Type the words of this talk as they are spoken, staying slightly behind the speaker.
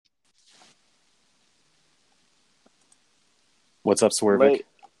What's up, Swervic? Late.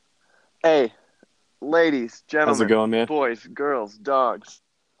 Hey, ladies, How's it gentlemen, going, man? boys, girls, dogs.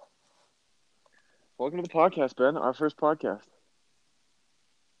 Welcome to the podcast, Ben. Our first podcast.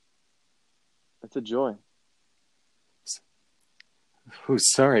 It's a joy. Oh,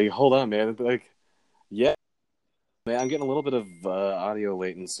 sorry. Hold on, man. Yeah, man. I'm getting a little bit of audio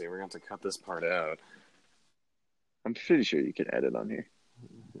latency. We're going to have to cut this part out. I'm pretty sure you can edit on here.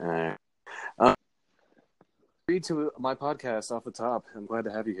 All right. Read to my podcast off the top. I'm glad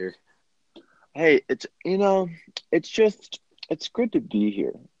to have you here. Hey, it's good to be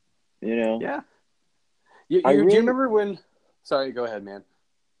here. You know, Yeah. You, I you do you really, remember when? Sorry, go ahead, man.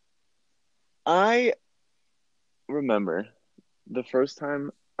 I remember the first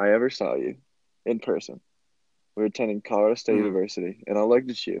time I ever saw you in person. We were attending Colorado State Mm-hmm. University, and I looked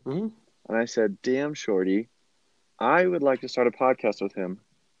at you Mm-hmm. and I said, "Damn, Shorty, I would like to start a podcast with him."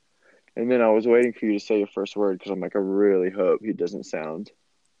 And then I was waiting for you to say your first word because I'm like, I really hope he doesn't sound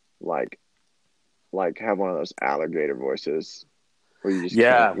like have one of those alligator voices where you just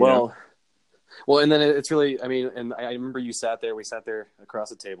Yeah. can't, Well, and then it's really. I mean, and I remember you sat there. We sat there across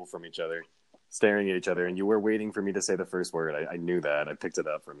the table from each other, staring at each other, and you were waiting for me to say the first word. I knew that. I picked it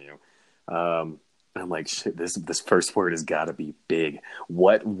up from you. And I'm like, shit, this first word has got to be big.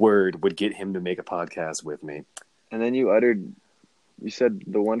 What word would get him to make a podcast with me? And then you said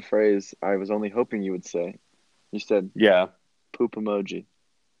the one phrase I was only hoping you would say. You said Yeah, poop emoji.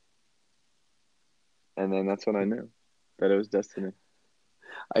 And then that's when I knew that it was destiny.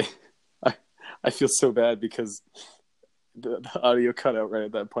 I, I, I feel so bad because the audio cut out right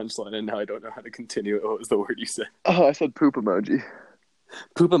at that punchline, and now I don't know how to continue it. What was the word you said? Oh, I said poop emoji.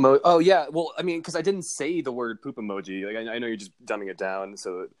 Poop emoji. Oh yeah. Well, I mean, because I didn't say the word poop emoji. Like I know you're just dumbing it down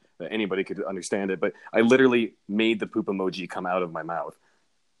so that anybody could understand it, but I literally made the poop emoji come out of my mouth.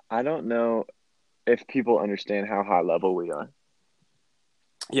 I don't know if people understand how high level we are.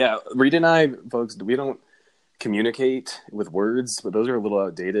 Yeah, Reed and I, folks, we don't communicate with words, but those are a little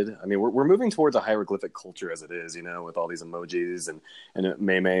outdated. I mean, we're moving towards a hieroglyphic culture as it is, with all these emojis and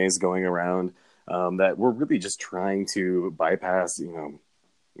memes going around. That we're really just trying to bypass,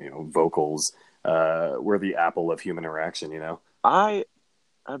 vocals. We're the apple of human interaction. I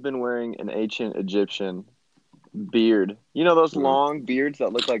have been wearing an ancient Egyptian beard. You know those Mm. long beards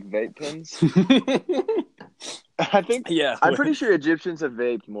that look like vape pens? I think Yeah. I'm pretty sure Egyptians have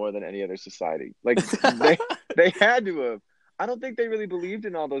vaped more than any other society. Like they had to have. I don't think they really believed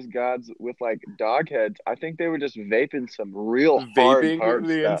in all those gods with like dog heads. I think they were just vaping some real hard Vaping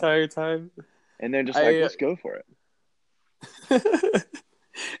the stuff. entire time. And they're just like, I let's go for it.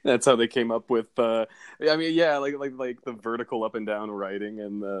 That's how they came up with. I mean, yeah, like the vertical up and down writing,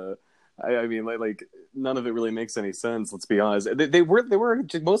 and I mean, like none of it really makes any sense. Let's be honest. They were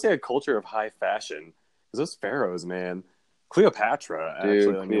mostly a culture of high fashion. Those pharaohs, man, Cleopatra, Dude,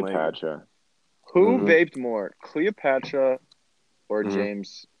 actually. I mean, like, Cleopatra. Who mm-hmm, vaped more, Cleopatra or mm-hmm.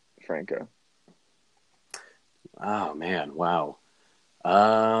 James Franco? Oh man, wow.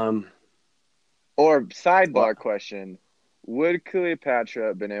 Um, Or well, sidebar question, would Cleopatra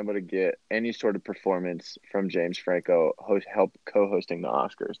have been able to get any sort of performance from James Franco help co-hosting the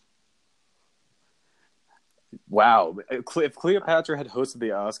Oscars? wow. If Cleopatra had hosted the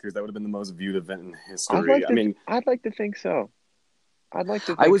Oscars, that would have been the most viewed event in history. I mean, I'd like to think so. I'd like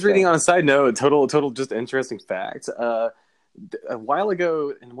to I think was reading so. on a side note, total, just interesting fact. A while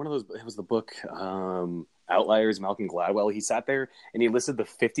ago, in one of those, it was the book Outliers, Malcolm Gladwell. He sat there and he listed the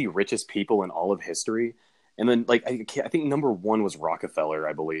 50 richest people in all of history, and then like I think number one was Rockefeller,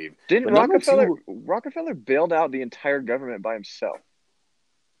 I believe, Didn't but number two, Rockefeller bailed out the entire government by himself?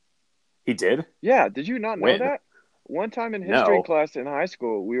 he did. Yeah, did you not know When? that? One time in history No. class in high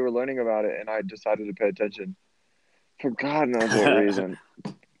school, we were learning about it and I decided to pay attention for God knows what reason.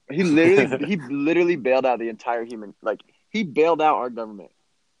 He literally bailed out the entire he bailed out our government.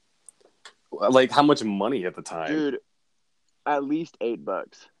 Like how much money at the time? Dude, at least $8.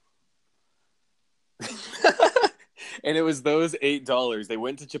 And it was those $8. They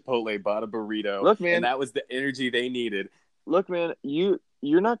went to Chipotle, bought a burrito, Look, and man, that was the energy they needed.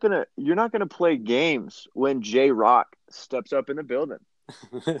 you're not gonna play games when J Rock steps up in the building.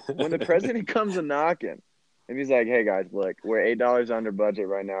 When the president comes a knocking and he's like, "Hey guys, look, we're $8 under budget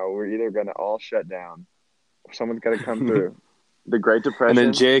right now. We're either gonna all shut down or someone's gotta come through." The Great And then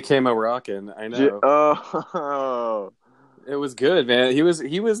Depression. Jay came a rockin'. I know. Oh, It was good, man. He was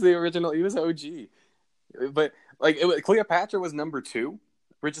the original. He was OG. But like Cleopatra was number two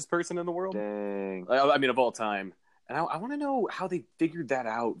richest person in the world. dang. I mean, of all time. And I want to know how they figured that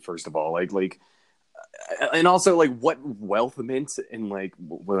out. First of all, and also like what wealth meant in like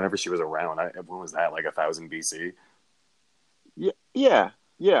whenever she was around. When was that? Like 1000 BC. Yeah,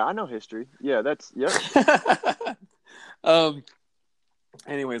 I know history. Yeah, yep. um.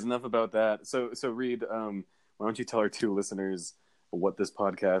 Anyways, enough about that. So Reed, why don't you tell our two listeners what this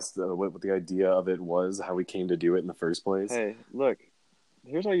podcast, what the idea of it was, how we came to do it in the first place? Hey, look,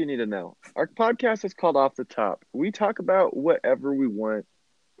 here's all you need to know. Our podcast is called Off the Top. We talk about whatever we want,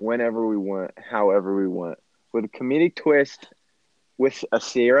 whenever we want, however we want, with a comedic twist, with a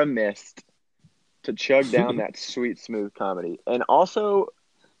Sierra Mist to chug down that sweet, smooth comedy. And also,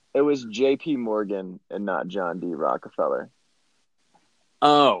 it was J.P. Morgan and not John D. Rockefeller.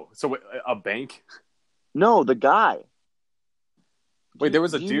 Oh, so a bank? No, the guy. Wait, there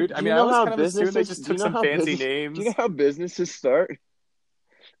was a dude? I mean, I always kind of assumed they just took some fancy names. Do you know how businesses start?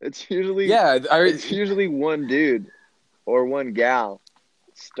 It's usually it's usually one dude or one gal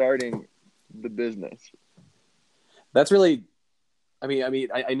starting the business. That's really,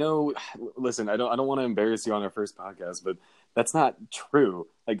 I know. Listen, I don't want to embarrass you on our first podcast, but that's not true.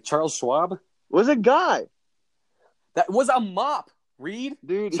 Like Charles Schwab was a guy. That was a mop. Reed,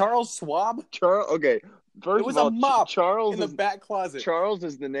 dude. Charles Schwab. Okay. First of all, a mop. Charles in the back closet. Charles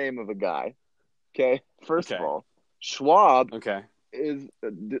is the name of a guy. Okay. First of all, Schwab. Okay. Is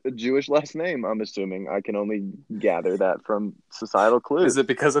a Jewish last name, I'm assuming. I can only gather that from societal clues. Is it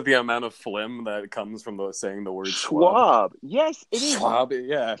because of the amount of phlegm that comes from saying the word Schwab? Yes, it is. Schwab,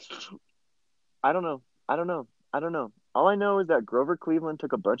 yeah. I don't know. All I know is that Grover Cleveland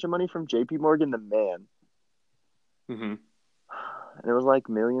took a bunch of money from J.P. Morgan, the man. Mm-hmm. And it was like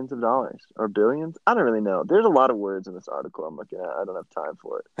millions of dollars or billions. I don't really know. There's a lot of words in this article I'm looking at. I don't have time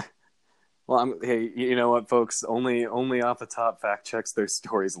for it. Well, hey, you know what, folks? Only Off the Top fact checks their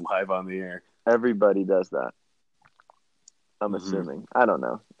stories live on the air. Everybody does that. I'm assuming. I don't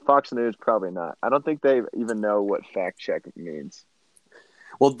know. Fox News, probably not. I don't think they even know what fact check means.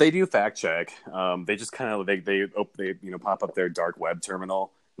 Well, they do fact check. They just kind of they pop up their dark web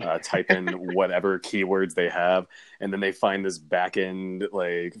terminal, type in whatever keywords they have, and then they find this back end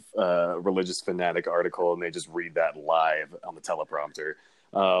religious fanatic article, and they just read that live on the teleprompter.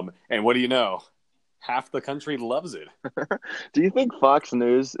 And what do you know? Half the country loves it. Do you think Fox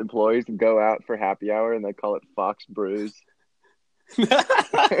News employees go out for happy hour and they call it Fox Brews?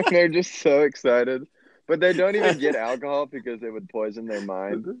 They're just so excited. But they don't even get alcohol because it would poison their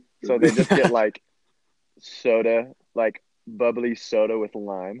mind. So they just get like soda, like bubbly soda with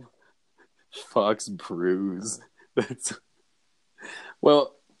lime. Fox Brews.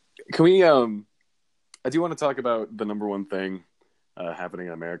 Well, can we I do want to talk about the number one thing happening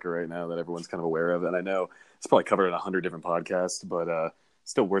in America right now that everyone's kind of aware of, and I know it's probably covered in 100 different podcasts, but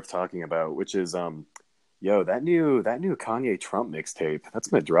still worth talking about, which is that new Kanye Trump mixtape that's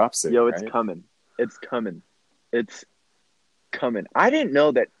gonna drop soon. Yo, it's coming. It's coming. I didn't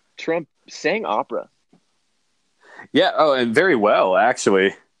know that Trump sang opera. Yeah. Oh, and very well,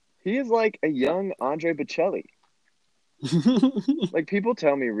 actually. He is like a young Andre Bocelli. Like, people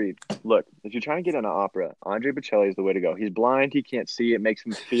tell me, Reed, look, if you're trying to get into opera, Andre Bocelli is the way to go. He's blind, he can't see, it makes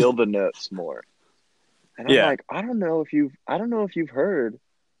him feel the notes more. And I'm like, I don't know if you've heard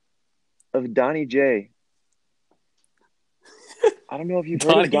of Donnie J. I don't know if you've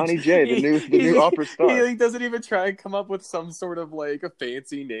heard of Donnie J, the new opera star. He doesn't even try and come up with some sort of like a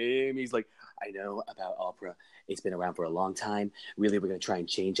fancy name. He's like, I know about opera. It's been around for a long time. Really, we're going to try and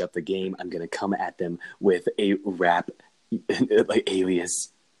change up the game. I'm going to come at them with a rap like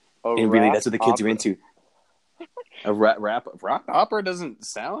alias. And really, that's what the kids are into. A rap opera doesn't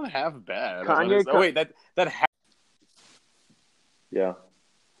sound half bad. Yeah.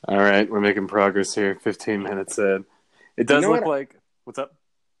 All right, we're making progress here. 15 minutes in. It does look like. What's up?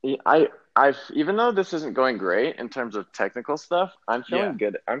 I've even though this isn't going great in terms of technical stuff, I'm feeling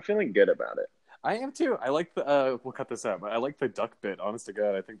good. I'm feeling good about it. I am too. I like the. We'll cut this out. But I like the duck bit. Honest to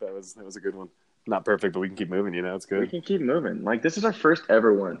God, I think that was a good one. Not perfect, but we can keep moving. It's good. We can keep moving. Like, this is our first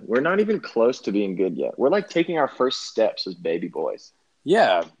ever one. We're not even close to being good yet. We're like taking our first steps as baby boys.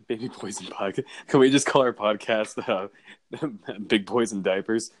 Yeah, baby boys in podcast. Can we just call our podcast "Big Boys in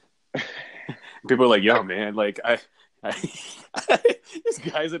Diapers"? People are like, "Yo, man, like there's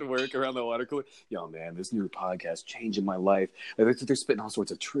guys at work around the water cooler. Yo, man, this new podcast changing my life. Like, they're spitting all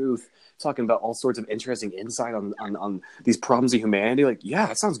sorts of truth, talking about all sorts of interesting insight on these problems of humanity. Like, yeah,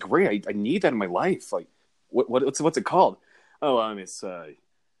 that sounds great. I need that in my life. Like, what's it called? Oh, it's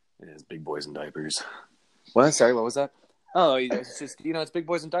Big Boys in Diapers. What? Sorry, what was that? Oh, it's just it's Big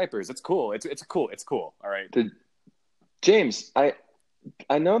Boys in Diapers. It's cool. It's cool. All right, James. I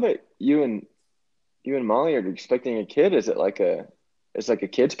know that you and Molly are expecting a kid. Is it like a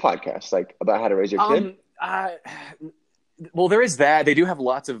kids podcast, like about how to raise your kid? Well, there is that. They do have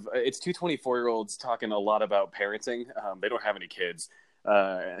lots of. It's two 24-year-olds talking a lot about parenting. They don't have any kids,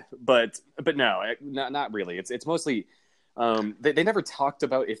 but no, not really. It's mostly they never talked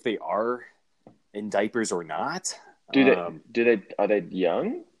about if they are in diapers or not. Are they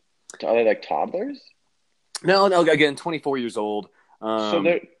young? Are they like toddlers? No. Again, 24 years old. So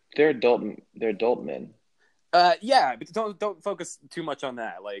they're adult men. Yeah, but don't focus too much on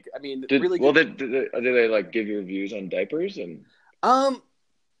that. Like, I mean, Did really well? good. Did they like give you reviews on diapers and? Um,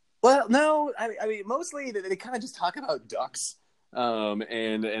 well, no, I mean, mostly they kind of just talk about ducks,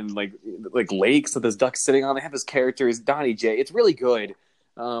 and like lakes that this duck's sitting on. They have this character is Donnie J. It's really good.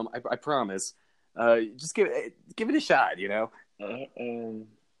 I promise. Just give it a shot. You know. Uh, um,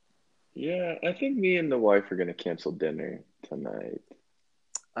 yeah, I think me and the wife are gonna cancel dinner tonight.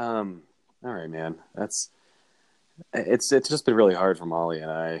 All right, man. It's just been really hard for Molly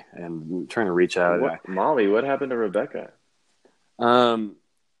and I, and trying to reach out. Molly, what happened to Rebecca? Um,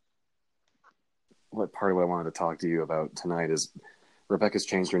 what part of what I wanted to talk to you about tonight is Rebecca's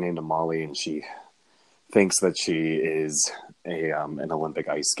changed her name to Molly, and she thinks that she is an Olympic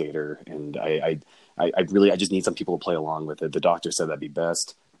ice skater, and I just need some people to play along with it. The doctor said that'd be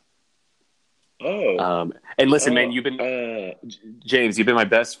best. Oh, And listen, man, James, you've been my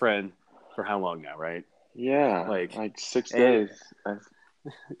best friend for how long now, right? yeah, like 6 days.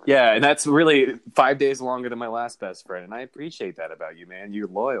 Yeah, and that's really 5 days longer than my last best friend, and I appreciate that about you, man. You're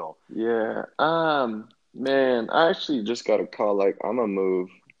loyal. Yeah. Man, I actually just got a call. Like, I'm gonna move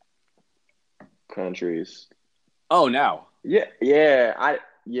countries. Oh, now, I'm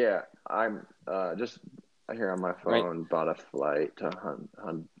just here on my right? phone. Bought a flight to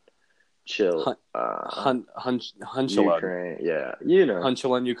chill. Hunchalud. Ukraine. Yeah, you know.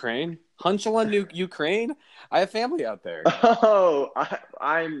 Hunchalud, Ukraine. Hunchalud, Ukraine. I have family out there. Oh,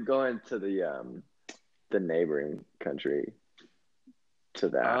 I'm going to the neighboring country to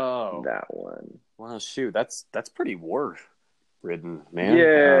that one. Well, shoot, that's pretty war ridden, man.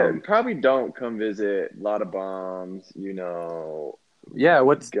 Yeah, probably don't come visit. A lot of bombs, you know. Yeah,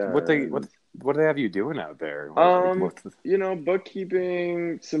 what guns. do they have you doing out there? You know,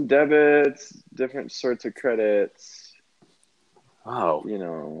 bookkeeping, some debits, different sorts of credits. Oh, You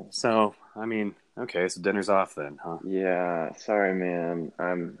know. so I mean, okay, so dinner's off then, huh? Yeah, sorry, man.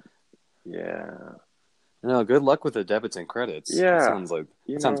 Yeah. No, good luck with the debits and credits. Yeah, That sounds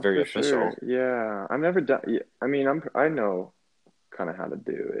very for official. sure. Yeah, I've never done. Yeah, I mean, I know kind of how to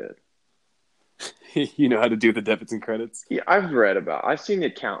do it. You know how to do the debits and credits? Yeah, I've seen The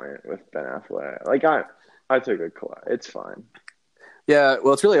Accountant with Ben Affleck. Like I took a class. It's fine. Yeah,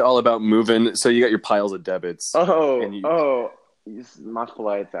 well, it's really all about moving. So you got your piles of debits. My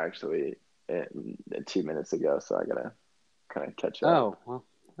flight's actually 2 minutes ago, so I gotta kind of catch up. Oh, well,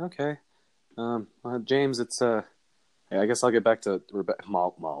 okay. Well, James, it's yeah, I guess I'll get back to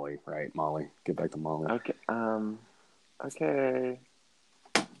Molly, right? Molly, get back to Molly. Okay. Okay.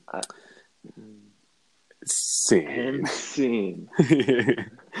 Scene.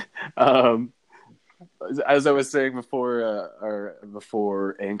 As I was saying before,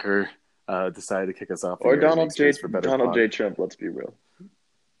 before Anchor decided to kick us off, Or Donald J. Trump. Let's be real.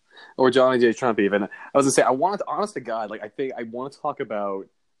 Or Johnny J. Trump. Even I was gonna say, honest to God, like I want to talk about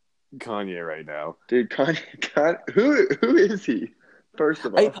Kanye right now, dude. Kanye, who is he? First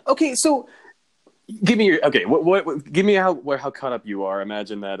of all, okay, so. Give me give me how caught up you are.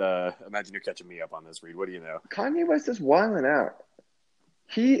 Imagine you're catching me up on this, Reed. What do you know? Kanye West is wilding out.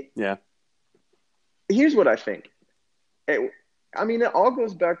 Yeah. Here's what I think. It all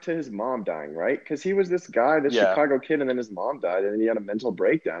goes back to his mom dying, right? Because he was this guy, this Chicago kid, and then his mom died, and he had a mental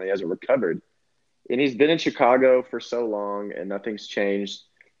breakdown. And he hasn't recovered, and he's been in Chicago for so long, and nothing's changed.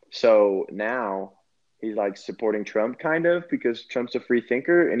 So now he's like supporting Trump kind of because Trump's a free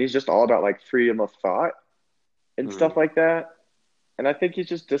thinker and he's just all about like freedom of thought and stuff like that. And I think he's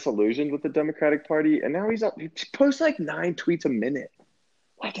just disillusioned with the Democratic Party. And now he posts like 9 tweets a minute.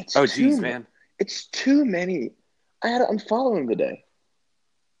 Like it's man. It's too many. I had to unfollow him today.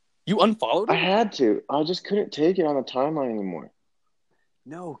 You unfollowed him? I had to. I just couldn't take it on the timeline anymore.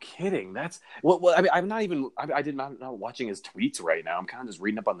 No kidding. That's well. I mean, I'm not watching his tweets right now. I'm kind of just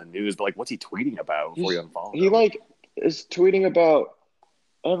reading up on the news. But like, what's he tweeting about before you unfollow him? He like is tweeting about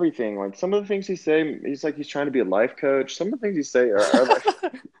everything. Like some of the things he's saying, he's trying to be a life coach. Some of the things he say are like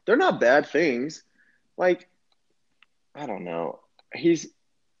they're not bad things. Like I don't know.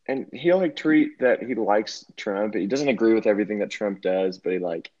 He'll like tweet that he likes Trump. He doesn't agree with everything that Trump does, but he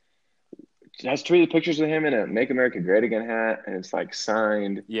like has tweeted pictures of him in a "Make America Great Again" hat, and it's like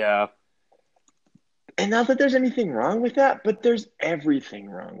signed. Yeah. And not that there's anything wrong with that, but there's everything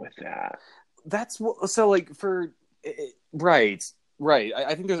wrong with that. That's so like for Right, right.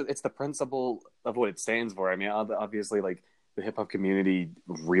 I think it's the principle of what it stands for. I mean, obviously, like the hip hop community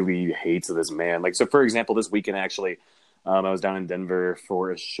really hates this man. Like, so for example, this weekend actually, I was down in Denver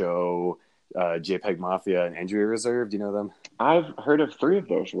for a show. JPEG Mafia and Andrea Reserve. Do you know them? I've heard of 3 of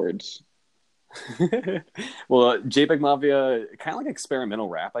those words. Well, JPEG Mafia, kind of like experimental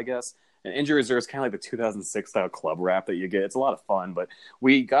rap, I guess. And Injury Reserve is kind of like the 2006 style club rap that you get. It's a lot of fun, but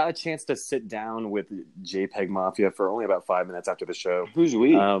we got a chance to sit down with JPEG Mafia for only about 5 minutes after the show. Who's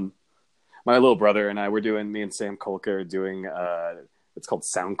we? My little brother and I were doing, me and Sam Kolka are doing, it's called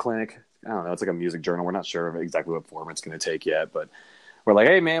SoundClinic. I don't know, it's like a music journal. We're not sure of exactly what form it's going to take yet, but we're like,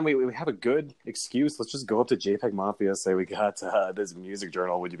 hey, man, we have a good excuse. Let's just go up to JPEG Mafia, say we got this music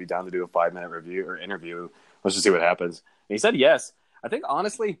journal. Would you be down to do a 5-minute review or interview? Let's just see what happens. And he said yes. I think,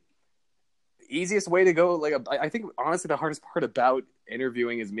 honestly, easiest way to go, like, I think, honestly, the hardest part about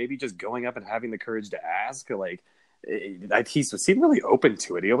interviewing is maybe just going up and having the courage to ask. Like, he seemed really open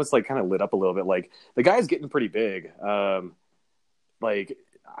to it. He almost, like, kind of lit up a little bit. Like, the guy's getting pretty big. Like,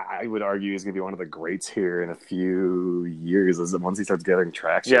 I would argue he's going to be one of the greats here in a few years once he starts getting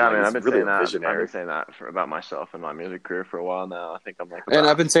traction. Yeah, like, man, I've been saying that. Visionary. I've been saying that about myself and my music career for a while now. I think I'm like, and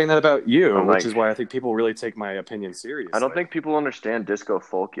I've been saying that about you, I'm which like, is why I think people really take my opinion seriously. I don't think people understand disco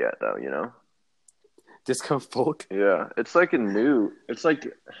folk yet, though. You know, disco folk. Yeah, it's like it's like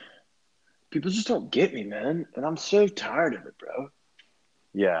people just don't get me, man, and I'm so tired of it, bro.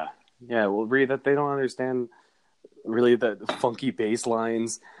 Yeah. Well, Reed, that they don't understand really the funky bass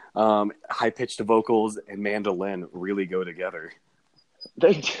lines, high pitched vocals, and mandolin really go together.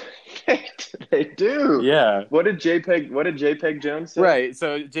 They do. Yeah. What did JPEG Jones say? Right.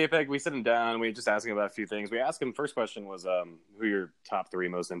 So JPEG, we sit him down. We just asked him about a few things. We asked him. First question was, who are your top 3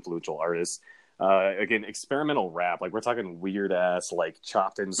 most influential artists? Again, experimental rap. Like, we're talking weird ass, like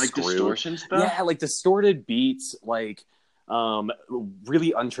chopped and like screwed. Distortion stuff. Yeah, like distorted beats, like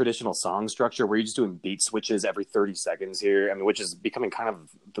really untraditional song structure where you're just doing beat switches every 30 seconds here. I mean, which is becoming kind of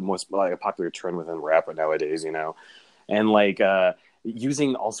the most like a popular trend within rap nowadays, you know, and like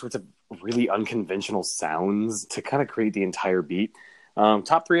using all sorts of really unconventional sounds to kind of create the entire beat.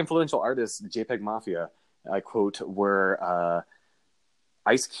 Top 3 influential artists, JPEG Mafia, I quote, were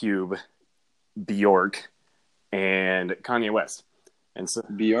Ice Cube, Bjork, and Kanye West. And so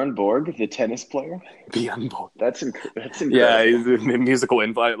Bjorn Borg, the tennis player. Bjorn Borg. That's incredible. Yeah, he's a musical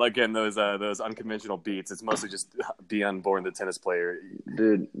influence. Like, again, those unconventional beats. It's mostly just Bjorn Borg, the tennis player.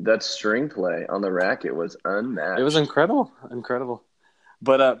 Dude, that string play on the racket was unmatched. It was incredible.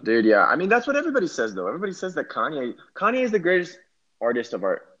 But dude, yeah. I mean, that's what everybody says, though. Everybody says that Kanye is the greatest artist of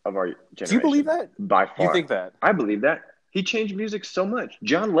our generation. Do you believe that? By far. You think that? I believe that. He changed music so much.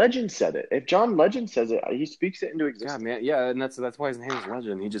 John Legend said it. If John Legend says it, he speaks it into existence. Yeah, man. Yeah, and that's why his name is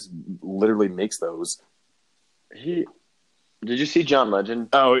Legend. He just literally makes those. Did you see John Legend?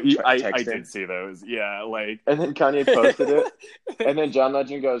 Oh, I did see those. Yeah, like. And then Kanye posted it, and then John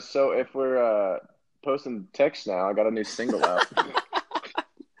Legend goes, "So if we're posting text now, I got a new single out."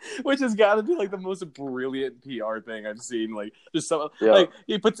 Which has got to be like the most brilliant PR thing I've seen. Like, just so yeah. like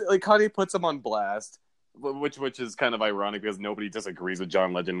Kanye puts him on blast. Which is kind of ironic because nobody disagrees with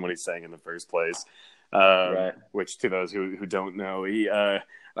John Legend when he's sang in the first place. Right. Which, to those who don't know,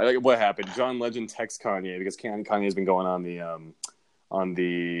 what happened? John Legend texts Kanye because Kanye has been going on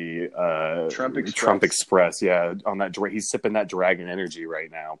the Trump Express. Yeah, on that he's sipping that Dragon Energy right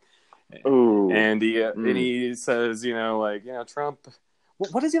now. Ooh. And he says, Trump.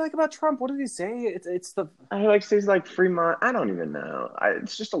 What does he like about Trump? What did he say? It's the he likes things like Fremont. I don't even know.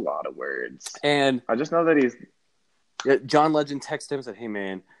 It's just a lot of words. And I just know that he's. John Legend texted him and said, "Hey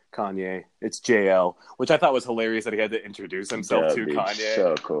man, Kanye, it's JL," which I thought was hilarious that he had to introduce himself to Kanye.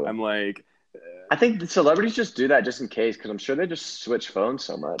 So cool. I'm like, I think the celebrities just do that just in case because I'm sure they just switch phones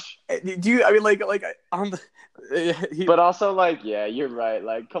so much. Do you? I mean, like on the. But also, like, yeah, you're right.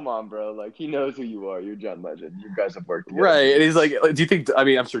 Like, come on, bro. Like, he knows who you are. You're John Legend. You guys have worked together. Right. And he's like, do you think, I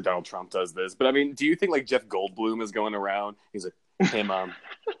mean, I'm sure Donald Trump does this, but I mean, do you think like Jeff Goldblum is going around? He's like, hey, Mom,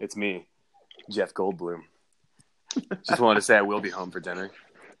 it's me, Jeff Goldblum. Just wanted to say I will be home for dinner.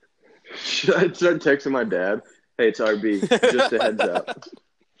 Should I start texting my dad? Hey, it's RB. Just a heads up.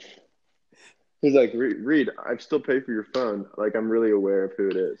 He's like, Reed, I still pay for your phone. Like, I'm really aware of who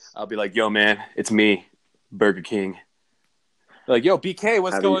it is. I'll be like, yo, man, it's me, Burger King. Like, yo, BK,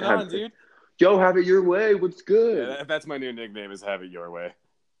 what's going on, dude? Yo, have it your way. What's good? Yeah, that's my new nickname is have it your way.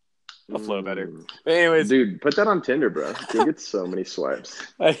 I'll flow better. But anyways. Dude, put that on Tinder, bro. You'll get so many swipes.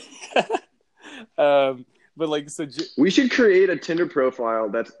 But like, so we should create a Tinder profile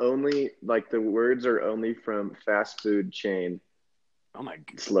that's only, like, the words are only from fast food chain. Oh my!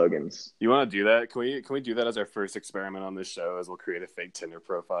 slogans. You want to do that? Can we do that as our first experiment on this show? As we'll create a fake Tinder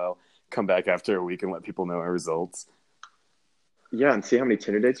profile, come back after a week, and let people know our results. Yeah, and see how many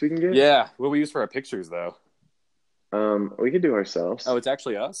Tinder dates we can get. Yeah, what we use for our pictures though. We could do ourselves. Oh, it's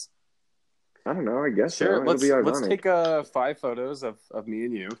actually us. I don't know. I guess Sure. so. It'll be ironic. Let's take 5 photos of me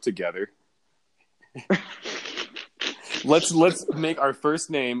and you together. Let's make our first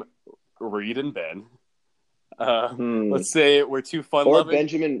name Reed and Ben. Let's say we're two fun-loving. Or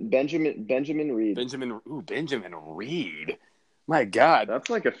Benjamin Reed. Benjamin Reed. My God, that's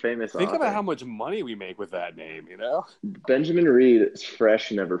like a famous. Think author. about how much money we make with that name. You know, Benjamin Reed is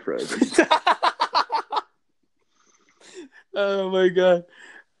fresh, never frozen. Oh my God!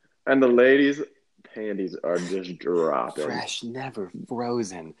 And the ladies' panties are just dropping. Fresh, never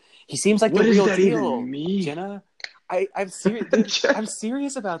frozen. He seems like what the real that deal, even mean? Jenna. I'm serious. I'm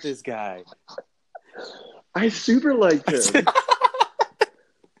serious about this guy. I super liked him.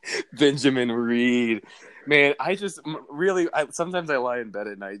 Benjamin Reed. Man, I just really, sometimes I lie in bed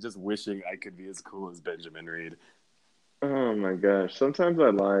at night just wishing I could be as cool as Benjamin Reed. Oh my gosh. Sometimes I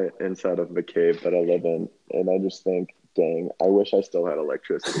lie inside of the cave that I live in, and I just think, dang, I wish I still had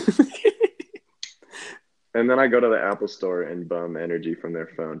electricity. And then I go to the Apple store and bum energy from their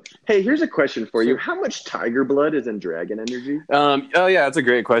phone. Hey, here's a question for you. How much tiger blood is in dragon energy? Oh, yeah, that's a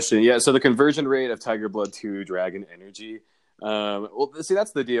great question. Yeah, so the conversion rate of tiger blood to dragon energy, well, see,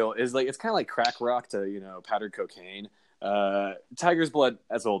 that's the deal. Is like it's kind of like crack rock to powdered cocaine. Tiger's blood,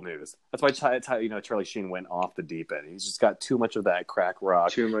 that's old news. That's why Charlie Sheen went off the deep end. He's just got too much of that crack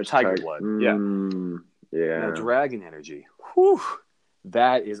rock, too much tiger blood. Yeah. Now, dragon energy. Whew.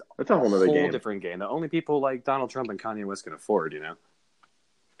 That's a whole other game. Different game. The only people like Donald Trump and Kanye West can afford.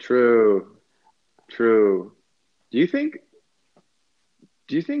 True. Do you think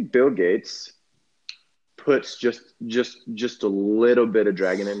Bill Gates puts just a little bit of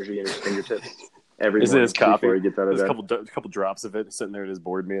dragon energy in his fingertips every morning before he gets out of bed? A couple drops of it sitting there at his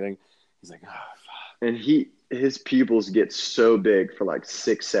board meeting. He's like, oh, fuck. And his pupils get so big for like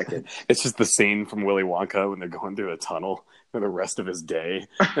 6 seconds. It's just the scene from Willy Wonka when they're going through a tunnel for the rest of his day.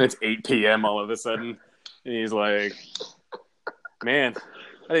 And it's 8 p.m. all of a sudden. And he's like, man,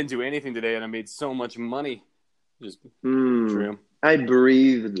 I didn't do anything today and I made so much money. Just true. I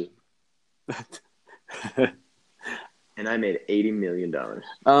breathed. And I made $80 million.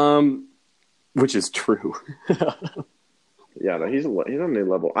 Which is true. Yeah, no, he's on a new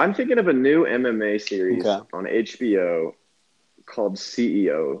level. I'm thinking of a new MMA series on HBO called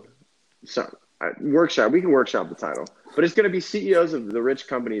CEO. Workshop. We can workshop the title, but it's going to be CEOs of the rich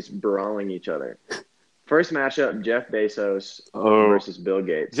companies brawling each other. First matchup: Jeff Bezos versus Bill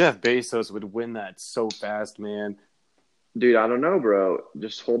Gates. Jeff Bezos would win that so fast, man. Dude, I don't know, bro.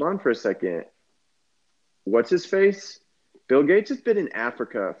 Just hold on for a second. What's his face? Bill Gates has been in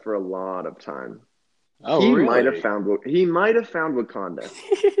Africa for a lot of time. Oh, he really? might have found Wakanda.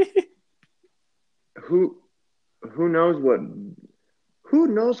 Who knows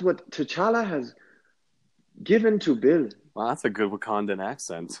what T'Challa has given to Bill? Well, that's a good Wakandan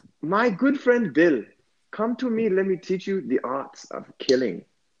accent. My good friend Bill, come to me. Let me teach you the arts of killing,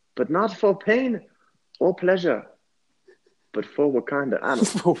 but not for pain or pleasure, but for Wakanda. I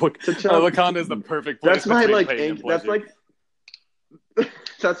don't know. Wakanda is the perfect place. That's my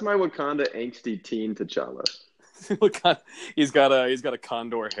That's my Wakanda angsty teen T'Challa. He's got a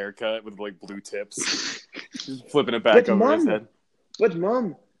condor haircut with like blue tips, just flipping it back over his head. But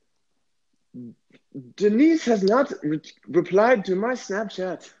Mom, Denise has not replied to my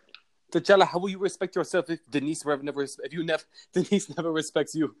Snapchat. T'Challa, how will you respect yourself if Denise never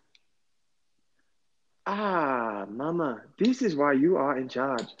respects you? Ah, Mama, this is why you are in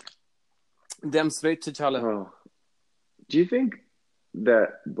charge. Damn straight, T'Challa. Oh. Do you think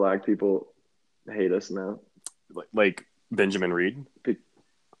that black people hate us now? Like Benjamin Reed?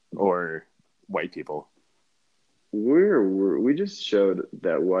 Or white people? We just showed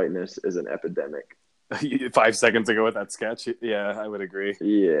that whiteness is an epidemic. 5 seconds ago with that sketch. Yeah, I would agree.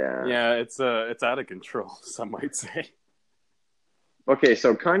 Yeah, it's out of control, some might say. Okay,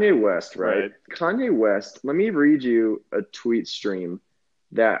 so Kanye West, right? Kanye West, let me read you a tweet stream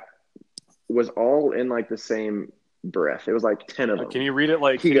that was all in like the same breath. It was like 10 of them. Can you read it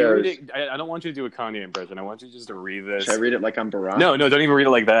like he goes, read it? I don't want you to do a Kanye impression. I want you just to read this. Should I read it like I'm Barack? No, don't even read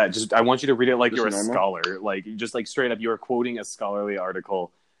it like that. Just I want you to read it like just you're a normal? scholar. Like just like straight up you're quoting a scholarly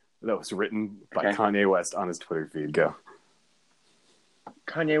article that was written by Kanye West on his Twitter feed. Go.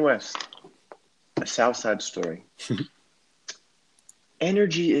 Kanye West. A South Side Story.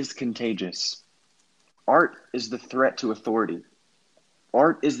 Energy is contagious. Art is the threat to authority.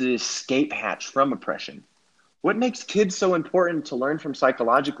 Art is the escape hatch from oppression. What makes kids so important to learn from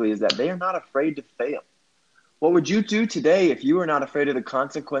psychologically is that they are not afraid to fail. What would you do today if you were not afraid of the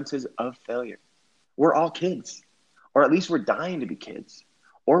consequences of failure? We're all kids, or at least we're dying to be kids,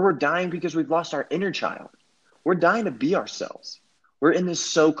 or we're dying because we've lost our inner child. We're dying to be ourselves. We're in this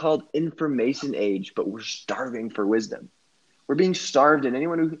so-called information age, but we're starving for wisdom. We're being starved, and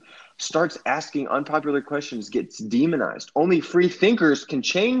anyone who starts asking unpopular questions gets demonized. Only free thinkers can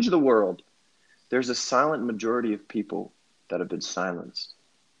change the world. There's a silent majority of people that have been silenced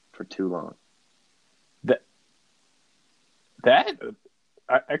for too long. That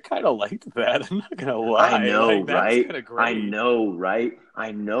I kind of liked that. I'm not gonna lie. I know, like, that was right? kind of great. I know, right?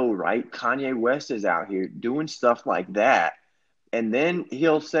 I know, right? Kanye West is out here doing stuff like that. And then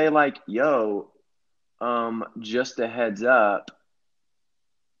he'll say, like, yo, just a heads up,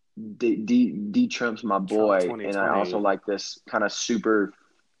 D Trump's my Trump boy. 2020. And I also like this kind of super,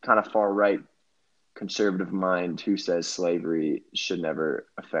 kind of far right conservative mind who says slavery should never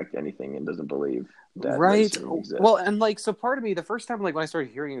affect anything and doesn't believe that Right. racism exists. Well, and like, so part of me, the first time, like, when I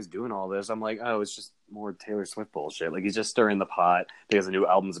started hearing he was doing all this, I'm like, oh, it's just more Taylor Swift bullshit. Like, he's just stirring the pot because a new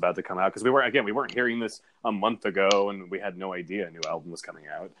album's about to come out. Because we weren't hearing this a month ago, and we had no idea a new album was coming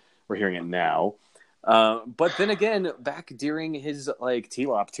out. We're hearing it now. But then again, back during his like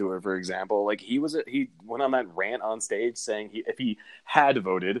T-Lop tour, for example, like he went on that rant on stage saying if he had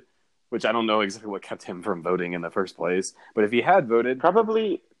voted, which I don't know exactly what kept him from voting in the first place, but if he had voted,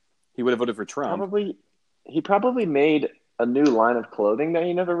 probably he would have voted for Trump. He probably made a new line of clothing that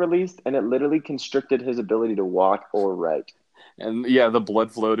he never released, and it literally constricted his ability to walk or write. And yeah, the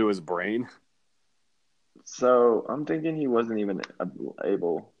blood flow to his brain. So I'm thinking he wasn't even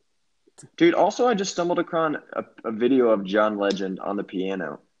able. Dude, also I just stumbled across a video of John Legend on the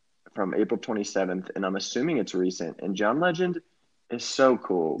piano from April 27th, and I'm assuming it's recent. And John Legend is so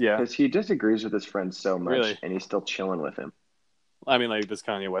cool because he disagrees with his friends so much, and he's still chilling with him. I mean, like this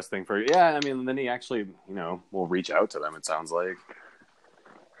Kanye West thing I mean, then he actually, will reach out to them, it sounds like.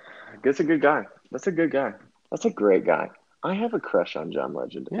 That's a good guy. That's a good guy. That's a great guy. I have a crush on John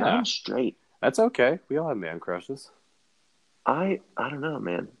Legend. Yeah. I'm straight. That's okay. We all have man crushes. I don't know,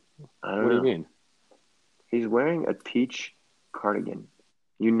 man. I don't know. What do you mean? He's wearing a peach cardigan.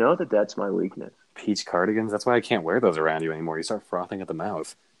 You know that's my weakness. Peach cardigans? That's why I can't wear those around you anymore. You start frothing at the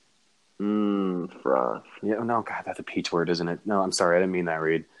mouth. Froth. Yeah, no, God, that's a peach word, isn't it? No, I'm sorry. I didn't mean that,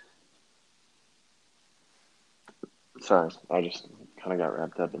 Reed. Sorry. I just kind of got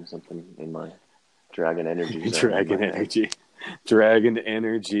wrapped up in something in my dragon energy. Dragon energy. Dragon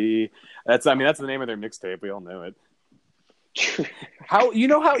energy. That's the name of their mixtape. We all know it.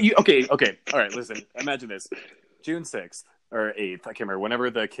 Okay, all right, listen, imagine this. June 6th or 8th, I can't remember, whenever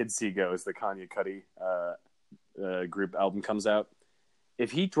the Kids See Goes, the Kanye Cudi group album comes out,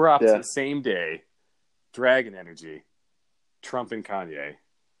 if he dropped the same day Dragon Energy, Trump and Kanye,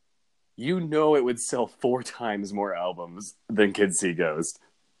 it would sell 4 times more albums than Kids See Ghost.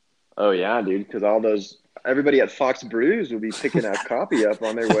 Oh yeah, dude, because everybody at Fox Brews would be picking a copy up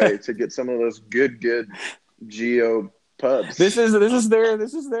on their way to get some of those good Geo pubs. This is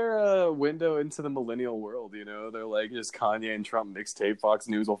their window into the millennial world. They're like just Kanye and Trump mixtape. Fox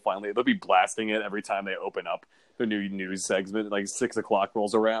News they'll be blasting it every time they open up their new news segment. Like 6 o'clock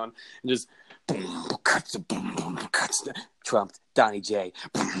rolls around and just Trump, Donnie J,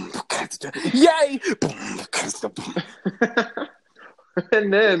 yay,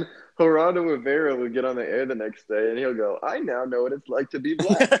 and then Gerardo Rivera will get on the air the next day and he'll go, "I now know what it's like to be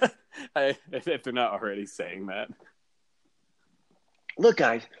black." If they're not already saying that. Look,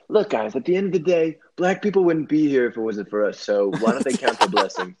 guys, at the end of the day, black people wouldn't be here if it wasn't for us. So why don't they count the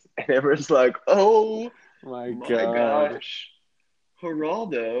blessings? And everyone's like, oh my gosh.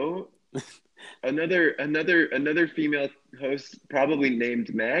 Geraldo, another female host probably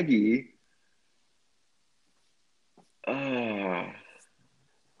named Maggie. I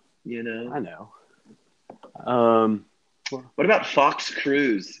know. What about Fox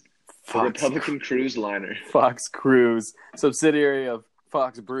Cruise? The Republican cruise liner. Fox Cruise, subsidiary of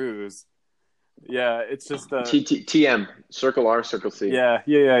Fox Brews. Yeah, it's just TM, Circle R, Circle C. Yeah.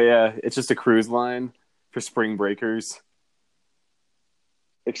 It's just a cruise line for spring breakers.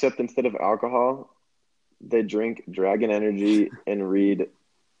 Except instead of alcohol, they drink Dragon Energy and read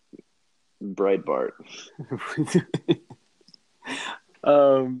Breitbart.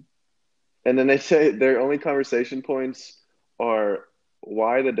 And then they say their only conversation points are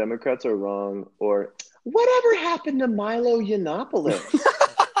why the Democrats are wrong, or whatever happened to Milo Yiannopoulos?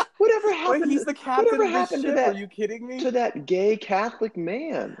 Whatever happened? Wait, he's the captain whatever of happened ship? to that? Are you kidding me? To that gay Catholic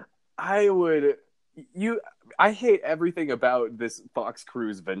man? I hate everything about this Fox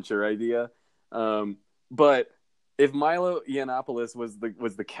Cruise venture idea. But if Milo Yiannopoulos was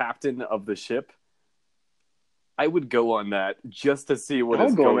the captain of the ship, I would go on that just to see what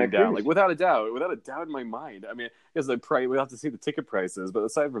is going down. Like without a doubt in my mind. I mean, I guess we have to see the ticket prices, but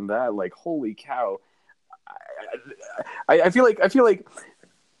aside from that, like holy cow, I feel like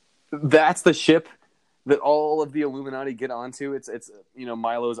that's the ship that all of the Illuminati get onto. It's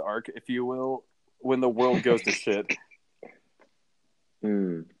Milo's Ark, if you will, when the world goes to shit.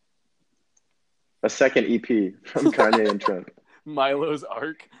 A second EP from Kanye and Trump. Milo's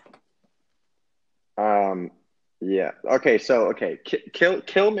Ark. Yeah. Okay. So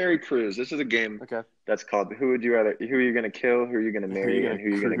kill Mary Cruise. This is a game. Okay. That's called Who Would You Rather? Who are you gonna kill? Who are you gonna marry? And who are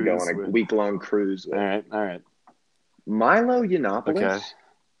you gonna go on a week-long cruise with? All right. Milo Yiannopoulos.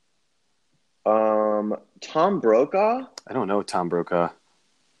 Okay. Tom Brokaw. I don't know Tom Brokaw.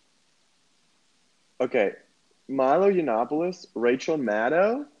 Okay. Milo Yiannopoulos, Rachel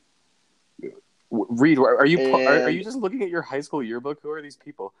Maddow. Reed, are you just looking at your high school yearbook? Who are these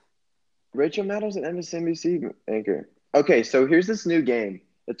people? Rachel Maddow's an MSNBC anchor. Okay, so here's this new game.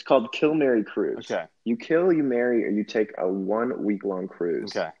 It's called Kill, Marry, Cruise. Okay. You kill, you marry, or you take a 1 week-long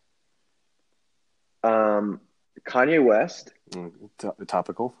cruise. Okay. Kanye West.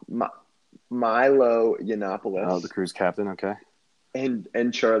 Topical. Milo Yiannopoulos. Oh, the cruise captain. Okay.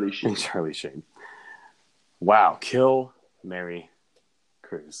 And Charlie Sheen. Wow. Kill, marry,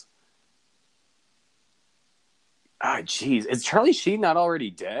 cruise. Ah, jeez. Is Charlie Sheen not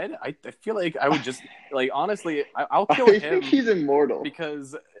already dead? I feel like I would just, honestly, I'll kill him. I think he's immortal.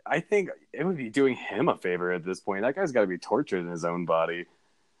 Because I think it would be doing him a favor at this point. That guy's got to be tortured in his own body.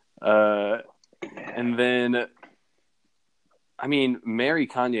 And then, marry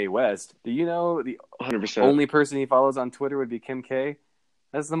Kanye West. Do you know the 100%. only person he follows on Twitter would be Kim K?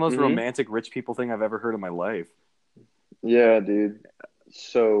 That's the most romantic rich people thing I've ever heard in my life. Yeah, dude.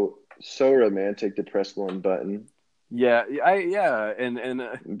 So romantic to press one button. Yeah,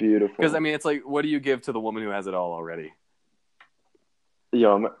 and beautiful. Because it's like, what do you give to the woman who has it all already?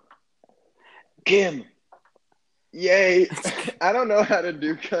 Yo, Kim. Yay! I don't know how to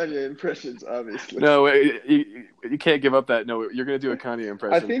do Kanye impressions, obviously. No, you can't give up that. No, you're gonna do a Kanye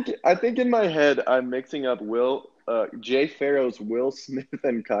impression. I think in my head I'm mixing up Jay Pharoah's Will Smith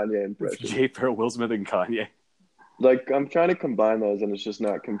and Kanye impression. Jay Pharoah, Will Smith, and Kanye. Like, I'm trying to combine those, and it's just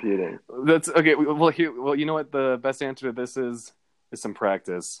not competing. That's okay. Well, you know what? The best answer to this is some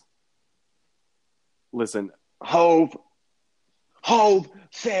practice. Listen, Hove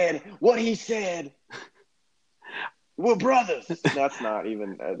said what he said. We're brothers. That's not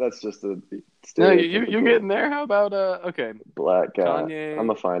even. That's just a. No, you're getting there. How about okay? Black guy. Kanye, I'm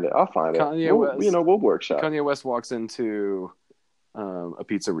gonna find it. I'll find it. Kanye West. We'll workshop. Kanye West walks into a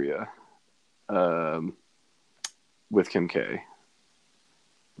pizzeria. With Kim K.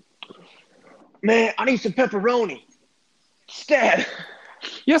 Man, I need some pepperoni. Stat.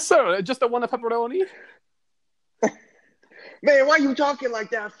 Yes, sir. Just a one of pepperoni. Man, why you talking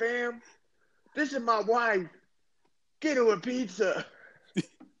like that, fam? This is my wife. Get her a pizza.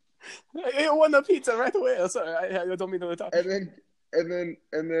 I want a pizza right away. Sorry, I don't mean to talk. And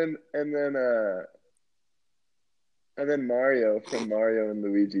then Mario from Mario and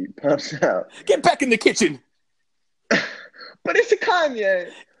Luigi pops out. Get back in the kitchen. But it's a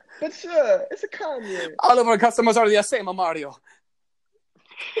Kanye. But sir, it's a Kanye. All of our customers are the same, Mario.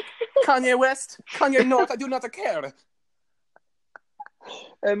 Kanye West, Kanye North, I do not care.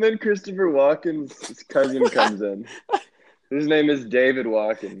 And then Christopher Walken's cousin comes in. His name is David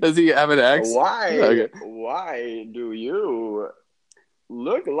Walken. Does he have an accent? Why do you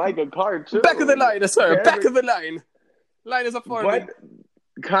look like a cartoon? Back of the line, sir. Back of the line. Line is up for me.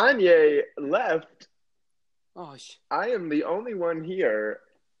 Kanye left. Oh, I am the only one here.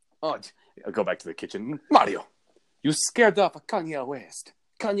 Oh, I'll go back to the kitchen. Mario, you scared off Kanye West.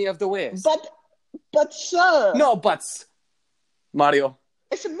 Kanye of the West. But sir. No buts. Mario.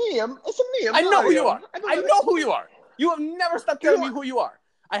 It's a me. I know who you are. I know who you are. You have never stopped telling me who you are.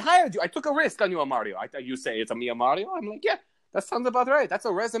 I hired you. I took a risk on you, Mario. You say it's a Mia Mario. I'm like, yeah, that sounds about right. That's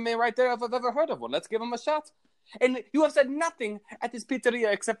a resume right there if I've ever heard of one. Let's give him a shot. And you have said nothing at this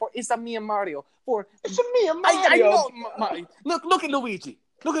pizzeria except for it's a Mia Mario. It's a Mia Mario. I know, Mario. Look at Luigi.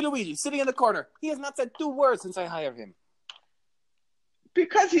 Look at Luigi sitting in the corner. He has not said 2 words since I hired him.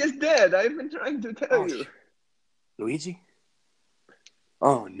 Because he is dead. I've been trying to tell you. Luigi?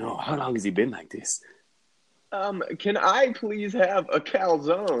 Oh no! How long has he been like this? Can I please have a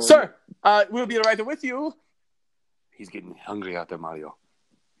calzone? Sir, we'll be right with you. He's getting hungry out there, Mario.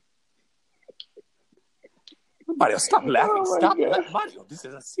 Mario, stop laughing. Stop laughing. Mario, this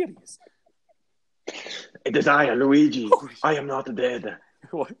is a serious. It is I, Luigi. I am not dead.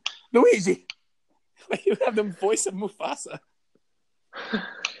 What? Luigi! Why you have the voice of Mufasa?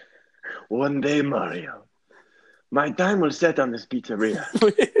 One day, Mario, my time will set on this pizzeria,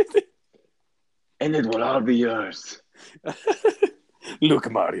 and it will all be yours. Look,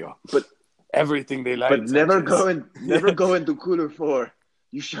 Mario. But everything they like. But never go into Cooler 4.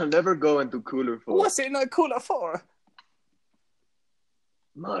 You shall never go into Cooler 4. What's in a Cooler 4?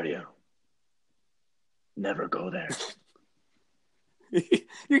 Mario, never go there.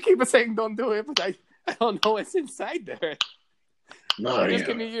 You keep saying don't do it, but I don't know what's inside there. Mario,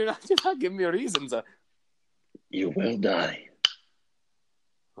 you're not giving me reasons. You will die.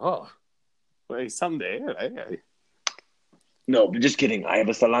 Oh, well, someday. Right? No, but just kidding. I have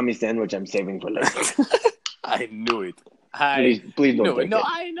a salami sandwich I'm saving for later. I knew it. Please don't take it. No,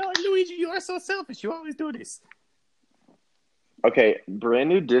 I know, Luigi. You are so selfish. You always do this. Okay, brand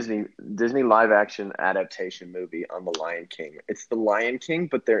new Disney live action adaptation movie on The Lion King. It's The Lion King,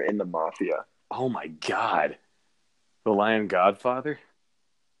 but they're in the mafia. Oh my God. The Lion Godfather?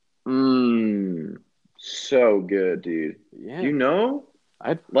 So good, dude. Yeah. You know?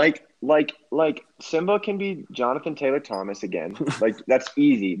 Like Simba can be Jonathan Taylor Thomas again. Like that's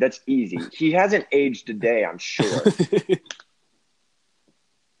easy. He hasn't aged a day, I'm sure.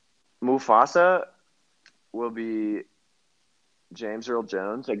 Mufasa will be James Earl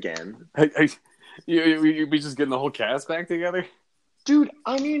Jones again. You be just getting the whole cast back together? Dude,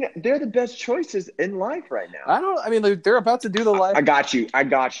 I mean, they're the best choices in life right now. They're about to do the live. I got you.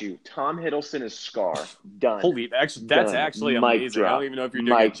 Tom Hiddleston is Scar. Done. That's actually amazing. I don't even know if you're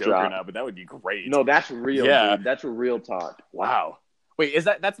doing a joke or not, but that would be great. No, that's real, dude. That's a real talk. Wow. Wait,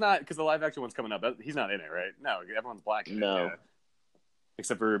 that's not because the live action one's coming up? He's not in it, right? No, everyone's black in it. No. Yeah.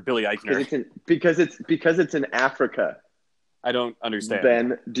 Except for Billy Eichner. Because it's in Africa. I don't understand.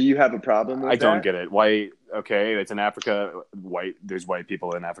 Ben, do you have a problem with that? I don't get it. Why? Okay, it's in Africa. There's white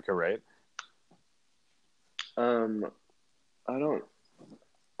people in Africa, right? You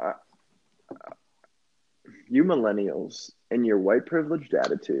millennials and your white privileged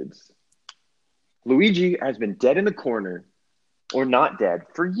attitudes. Luigi has been dead in the corner, or not dead,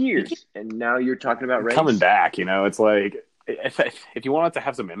 for years, and now you're talking about race? Coming back, it's like, if you want it to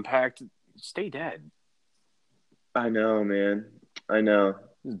have some impact, stay dead. I know, man. I know.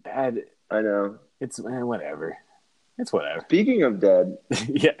 It's bad. I know. It's whatever. It's whatever. Speaking of dead,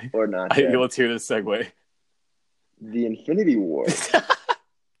 yeah, or not dead. Let's hear this segue. The Infinity War.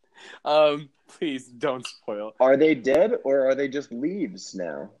 Please don't spoil. Are they dead or are they just leaves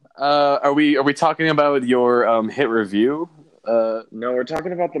now? Are we talking about your hit review? No, we're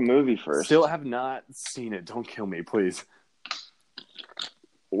talking about the movie first. Still have not seen it. Don't kill me, please.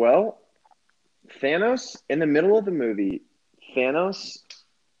 Well, Thanos, in the middle of the movie, Thanos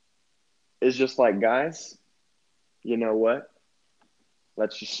is just like, guys, you know what?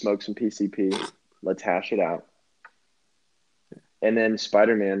 Let's just smoke some PCP. Let's hash it out. And then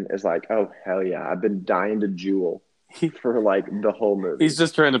Spider-Man is like, oh, hell yeah. I've been dying to Jewel for like the whole movie. He's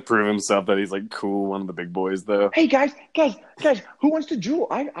just trying to prove himself that he's like cool, one of the big boys, though. Hey, guys, who wants to Jewel?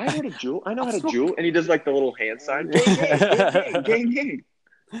 I know how to Jewel. I know how to Jewel. And he does like the little hand sign. Gang.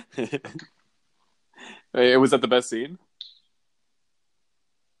 Hey, was that the best scene?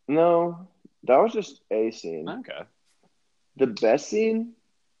 No, that was just a scene. Okay. The best scene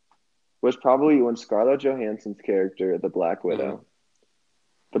was probably when Scarlett Johansson's character, the Black Widow,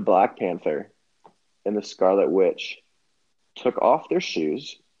 the Black Panther, and the Scarlet Witch took off their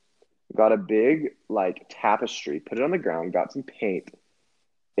shoes, got a big like tapestry, put it on the ground, got some paint,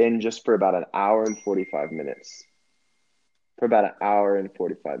 and just for about an hour and 45 minutes.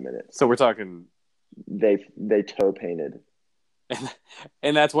 So we're talking... They toe painted.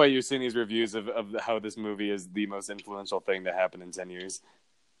 And that's why you're seeing these reviews of how this movie is the most influential thing to happen in 10 years.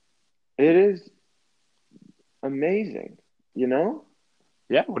 It is amazing, you know?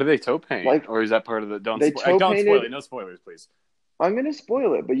 Yeah, what do they toe paint? Like, or is that part of the... Don't spoil it. No spoilers, please. I'm going to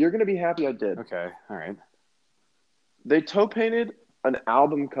spoil it, but you're going to be happy I did. Okay, all right. They toe painted an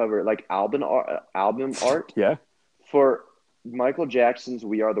album cover, like album art. Yeah. For Michael Jackson's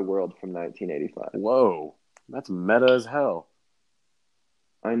We Are the World from 1985. Whoa. That's meta as hell.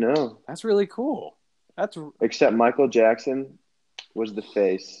 I know. That's really cool. Except Michael Jackson was the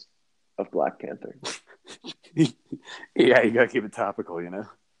face of Black Panther. Yeah, you gotta keep it topical, you know?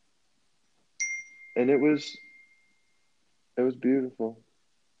 And it was beautiful.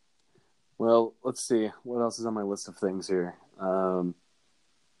 Well, let's see. What else is on my list of things here?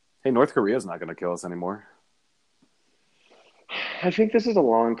 Hey, North Korea's not gonna kill us anymore. I think this is a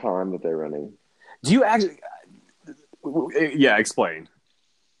long con that they're running. Do you actually... Yeah, explain.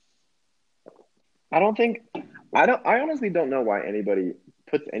 I honestly don't know why anybody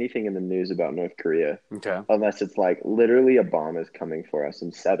puts anything in the news about North Korea Okay. unless it's like literally a bomb is coming for us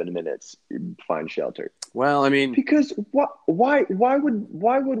in 7 minutes. Find shelter. Well, I mean, Because why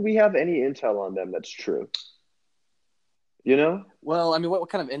would we have any intel on them that's true? You know? what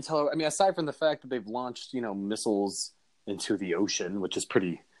kind of intel? I mean, aside from the fact that they've launched, missiles into the ocean, which is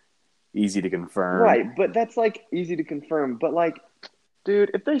pretty easy to confirm. Right, but that's like easy to confirm. But like,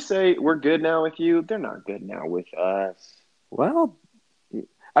 dude, if they say we're good now with you, they're not good now with us. Well,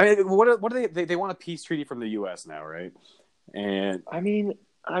 I mean, what are they want a peace treaty from the U.S. now, right? And I mean,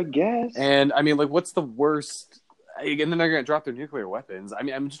 I guess. And I mean, like, what's the worst? And then they're going to drop their nuclear weapons. I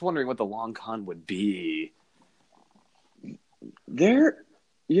mean, I'm just wondering what the long con would be. You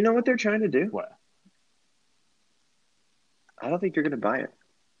know what they're trying to do? What? I don't think you're going to buy it.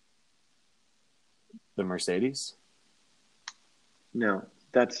 The Mercedes? No,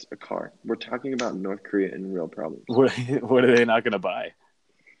 that's a car. We're talking about North Korea and real problems. What are they not going to buy?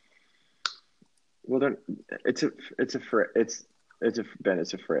 Well, it's a threat. It's a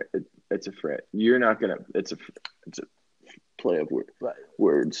threat. It's a threat. You're not gonna. It's a play of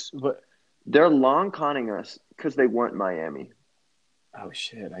words. But They're long conning us because they want Miami. oh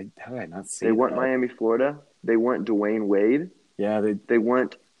shit! How did I not see? They want that? Miami, Florida. They want Dwayne Wade. Yeah, They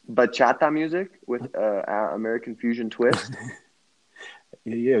want bachata music with American fusion twist.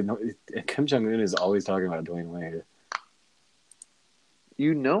 yeah. No, Kim Jong Un is always talking about Dwayne Wade.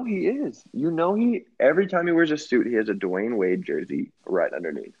 You know he is. You know every time he wears a suit, he has a Dwayne Wade jersey right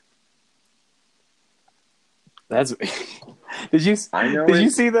underneath. That's did you? I know. Did you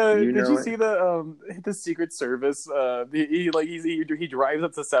see the? You Did know you it. see the Secret Service? He drives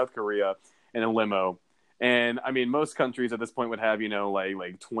up to South Korea in a limo, and I mean most countries at this point would have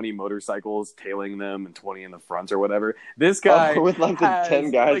like 20 motorcycles tailing them and 20 in the front or whatever. This guy with like the has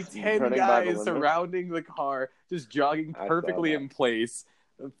 10 guys, like 10 running by the guys limo. surrounding the car, just jogging I saw perfectly that. in place.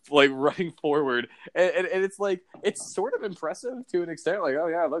 Like running forward, and it's like it's sort of impressive to an extent. Like, oh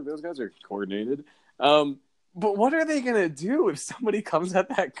yeah, look, those guys are coordinated. But what are they gonna do if somebody comes at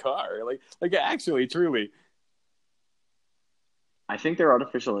that car? Like actually, truly. I think they're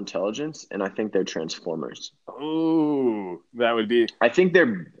artificial intelligence, and I think they're transformers. Oh, that would be. I think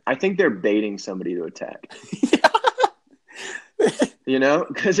they're baiting somebody to attack. You know,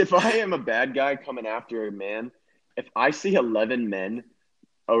 because if I am a bad guy coming after a man, if I see 11 men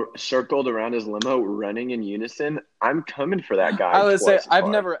circled around his limo running in unison, I'm coming for that guy. I would say twice as I've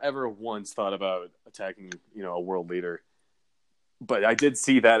hard. never ever once thought about attacking, a world leader. But I did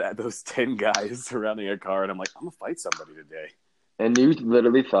see those 10 guys surrounding a car, and I'm like, I'm gonna fight somebody today. And you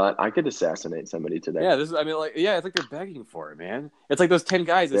literally thought I could assassinate somebody today. Yeah, it's like they're begging for it, man. It's like those 10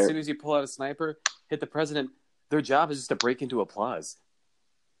 guys. As soon as you pull out a sniper, hit the president, their job is just to break into applause.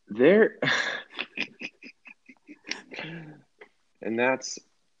 And that's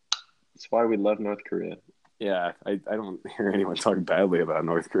why we love North Korea. Yeah, I don't hear anyone talk badly about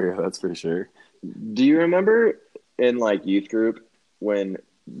North Korea, that's for sure. Do you remember in like youth group when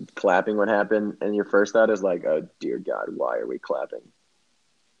clapping would happen and your first thought is like, oh dear God, why are we clapping?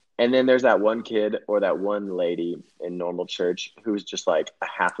 And then there's that one kid or that one lady in normal church who's just like a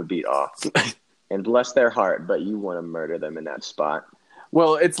half a beat off. And bless their heart, but you want to murder them in that spot.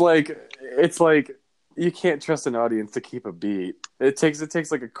 Well, it's like you can't trust an audience to keep a beat. It takes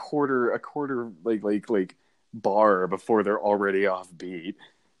like a quarter like bar before they're already off beat.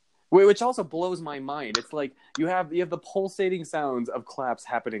 Which also blows my mind. It's like you have the pulsating sounds of claps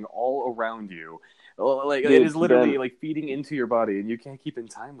happening all around you. Like Dude, it is literally like feeding into your body, and you can't keep in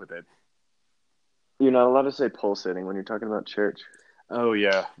time with it. You're not allowed to say pulsating when you're talking about church. Oh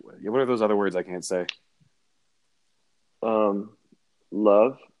yeah. What are those other words I can't say?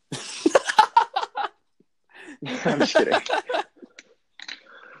 Love. I'm just kidding.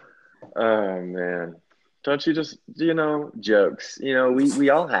 Oh man, don't you just jokes? We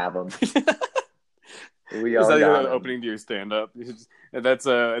all have them. We all Is that got the 'em. opening to your stand-up? That's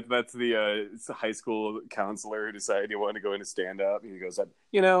the high school counselor who decided he wanted to go into stand-up. He goes,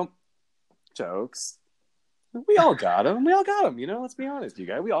 jokes. We all got them. We all got them. Let's be honest, you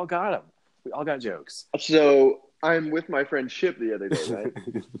guys. We all got them. We all got jokes. So I'm with my friend Chip the other day, right?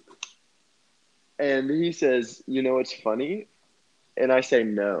 And he says, "It's funny," and I say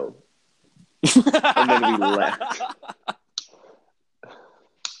no, and then we left.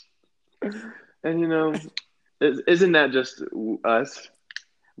 And isn't that just us?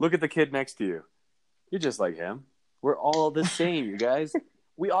 Look at the kid next to you. You're just like him. We're all the same, you guys.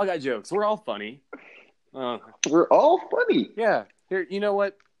 We all got jokes. We're all funny. We're all funny. Yeah. Here, you know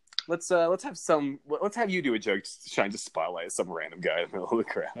what? Let's have you do a joke to shine just spotlight some random guy in the middle of the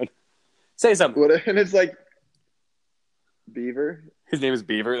crowd. Say something. And it's like, Beaver. His name is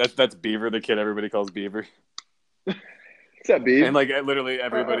Beaver. That's Beaver, the kid everybody calls Beaver. What's that, Beaver? And like literally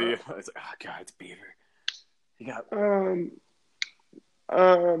everybody, it's like, oh god, it's Beaver. He got um,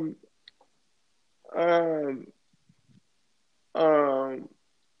 um, um,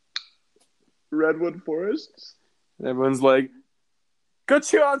 redwood forests. everyone's like, go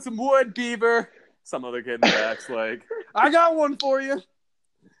chew on some wood, Beaver. Some other kid in the back's like, I got one for you.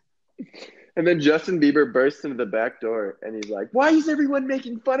 And then Justin Bieber bursts into the back door and he's like, why is everyone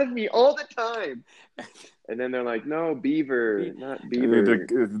making fun of me all the time? And then they're like, no, Beaver, not Beaver.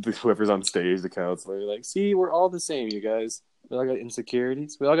 Whoever's on stage, the counselor, like, see, we're all the same, you guys. We all got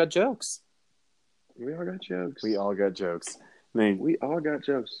insecurities. We all got jokes. We all got jokes. We all got jokes. We all got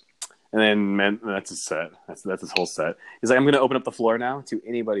jokes. And then, man, that's his set. That's his whole set. He's like, I'm going to open up the floor now to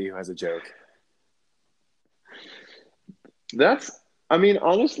anybody who has a joke. I mean,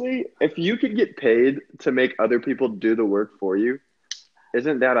 honestly, if you could get paid to make other people do the work for you,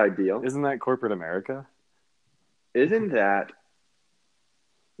 isn't that ideal? Isn't that corporate America? Isn't that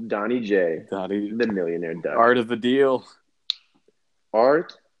Donnie J, Donnie, the millionaire duck? Art of the deal.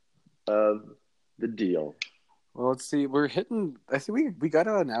 Art of the deal. Well, let's see. We're hitting. I think we got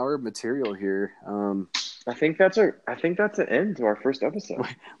an hour of material here. I think that's an end to our first episode.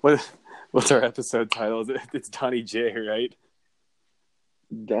 What's our episode title? It's Donnie J, right?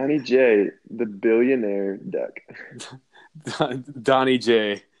 Donnie J, the billionaire duck. Donnie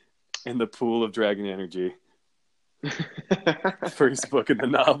J in the pool of dragon energy. First book in the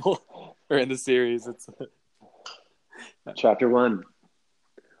novel or in the series. It's Chapter 1.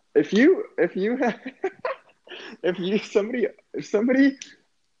 If somebody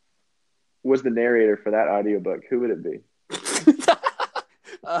was the narrator for that audiobook, who would it be?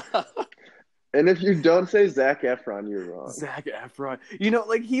 And if you don't say Zac Efron, you're wrong. Zac Efron.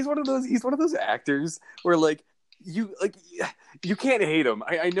 Like he's one of those actors where like you can't hate him.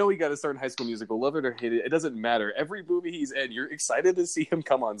 I know he got a start in High School Musical, love it or hate it, it doesn't matter. Every movie he's in, you're excited to see him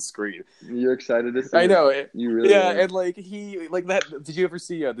come on screen. You're excited to see I know him. You really are. and like he like that. Did you ever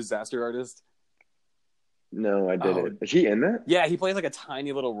see Disaster Artist? No, I didn't. Is he in that? Yeah, he plays like a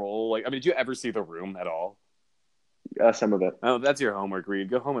tiny little role. Like, I mean, did you ever see The Room at all? Some of it. Oh, that's your homework, Reed.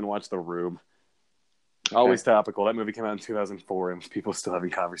 Go home and watch The Room. Okay. Always topical. That movie came out in 2004, and people are still having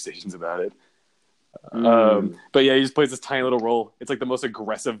conversations about it. But yeah, he just plays this tiny little role. It's like the most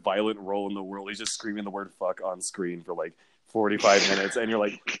aggressive, violent role in the world. He's just screaming the word "fuck" on screen for like 45 minutes, and you're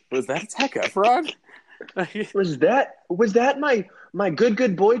like, "Was that Zac Efron? was that my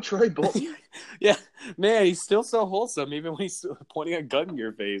good boy Troy Bolton?" Yeah, man, he's still so wholesome, even when he's pointing a gun in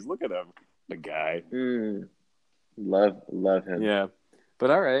your face. Look at him, the guy. Love him. Yeah,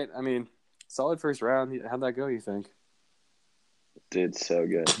 but all right. I mean, solid first round. How'd that go? You think? Did so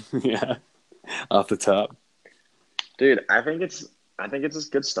good. Yeah, off the top, dude. I think it's a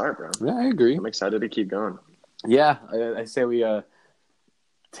good start, bro. Yeah, I agree. I'm excited to keep going. Yeah, I say we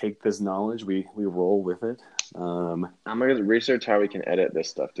take this knowledge, we roll with it. I'm gonna research how we can edit this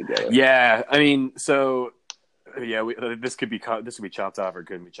stuff together. Yeah, I mean, so yeah, this could be chopped off or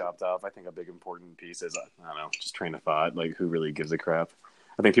couldn't be chopped off. I think a big important piece is I don't know, just train of thought. Like, who really gives a crap?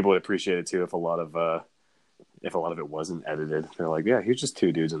 I think people would appreciate it too if a lot of it wasn't edited. They're like, yeah, here's just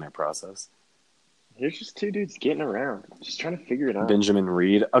two dudes in their process. Here's just two dudes getting around, just trying to figure it out. Benjamin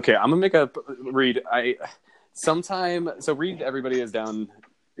Reed. Okay, I'm gonna make a Reed. So Reed, everybody is down.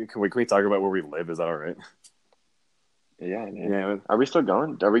 Can we talk about where we live? Is that all right? Yeah, man. Yeah. Are we still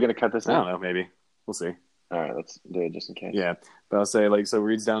going? Are we going to cut this out? I don't know. Maybe. We'll see. All right, let's do it just in case. Yeah. But I'll say, so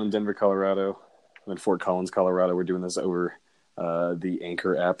Reed's down in Denver, Colorado. I'm in Fort Collins, Colorado. We're doing this over the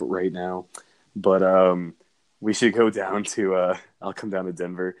Anchor app right now. But we should go down to, I'll come down to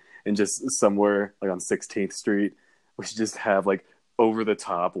Denver and just somewhere like on 16th Street, we should just have like over the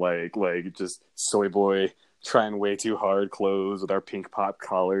top, like just soy boy trying way too hard clothes with our pink pop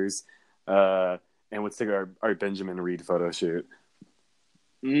collars. And we'd stick our Benjamin Reed photo shoot.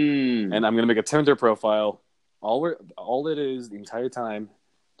 And I'm gonna make a Tinder profile. All it is the entire time,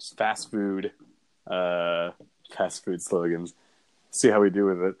 just fast food slogans. See how we do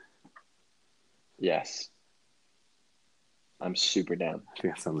with it. Yes, I'm super down. I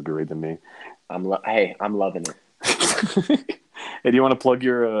think that sounds great to me. I'm loving it. Hey, do you want to plug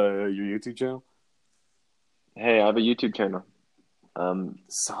your YouTube channel? Hey, I have a YouTube channel.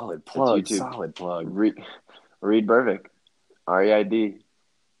 Solid plug. Solid plug. Reed Bervik, REID,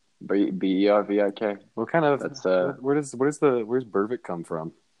 BERVIK. What kind of? That's where's Bervik come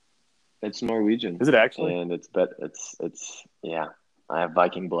from? It's Norwegian. Is it actually? And it's yeah. I have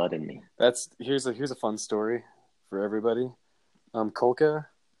Viking blood in me. Here's a fun story for everybody. Kolka,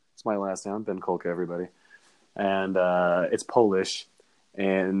 it's my last name. Ben Kolka, everybody. and it's Polish.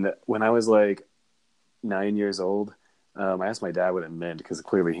 And when I was like 9 years old, I asked my dad what it meant because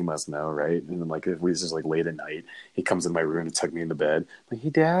clearly he must know, right? And then like it was just like late at night, he comes in my room to tuck me into bed. I'm like, hey,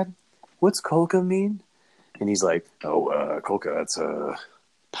 Dad, what's Kolka mean? And he's like, oh, Kolka, that's a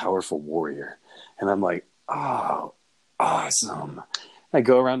powerful warrior. And I'm like, oh, awesome. I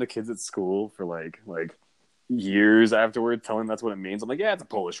go around to kids at school for like years afterward, telling them that's what it means. I'm like, yeah, it's a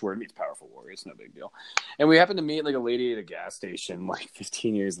Polish word. It means powerful warrior. It's no big deal. And we happened to meet like a lady at a gas station like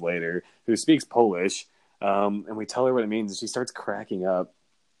 15 years later who speaks Polish. And we tell her what it means, and she starts cracking up.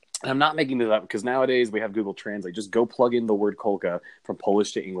 And I'm not making this up because nowadays we have Google Translate. Just go plug in the word Kolka from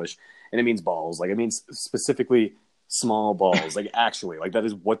Polish to English, and it means balls. Like it means specifically small balls. Like actually, like that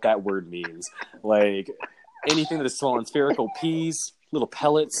is what that word means. Like anything that is small and spherical, peas, little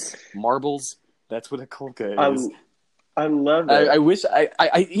pellets, marbles. That's what a Kolka is. I love it. I wish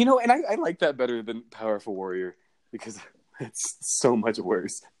I you know, and I like that better than powerful warrior because it's so much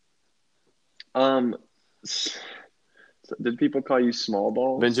worse. So did people call you small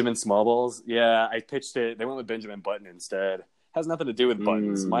balls? Benjamin Smallballs? Yeah, I pitched it. They went with Benjamin Button instead. Has nothing to do with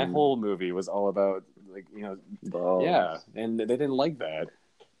buttons. My whole movie was all about like, you know, balls. Yeah, and they didn't like that.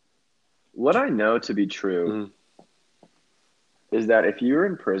 What I know to be true is that if you were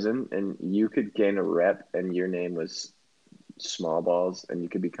in prison and you could gain a rep and your name was Small Balls and you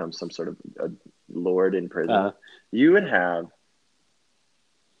could become some sort of a lord in prison, you'd have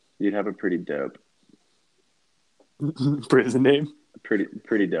a pretty dope prison name.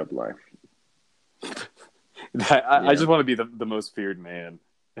 Pretty dope life. I just want to be the most feared man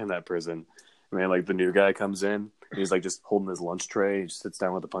in that prison. I mean, like the new guy comes in, and he's like just holding his lunch tray. He just sits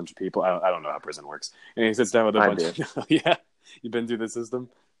down with a bunch of people. I don't know how prison works, and he sits down with a bunch of yeah. You've been through the system?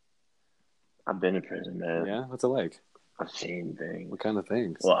 I've been in prison, man. Yeah, what's it like? I've seen things. What kind of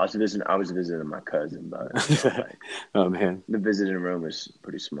things? Well, I was visiting my cousin, but oh man, the visiting room was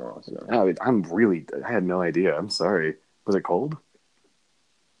pretty small. So I had no idea. I'm sorry. Was it cold?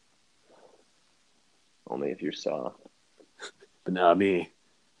 Only if you're soft. But not me.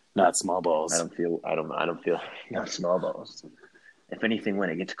 Not small balls. I don't feel not small balls. If anything, when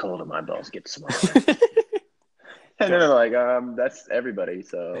it gets colder, my balls get smaller. And they're like, that's everybody.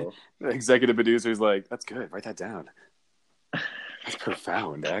 So the executive producer's like, that's good. Write that down. That's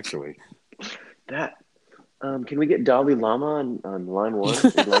profound, actually. That can we get Dalai Lama on line one?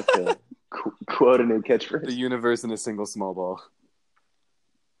 We'd like to quote a new catchphrase. The universe in a single small ball.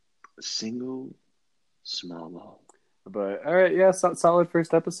 Single small ball. But all right, yeah, solid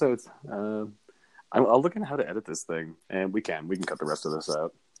first episodes. I'll look into how to edit this thing, and we can cut the rest of this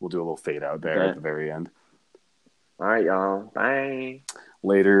out. We'll do a little fade out there at the very end. All right, y'all. Bye.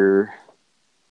 Later.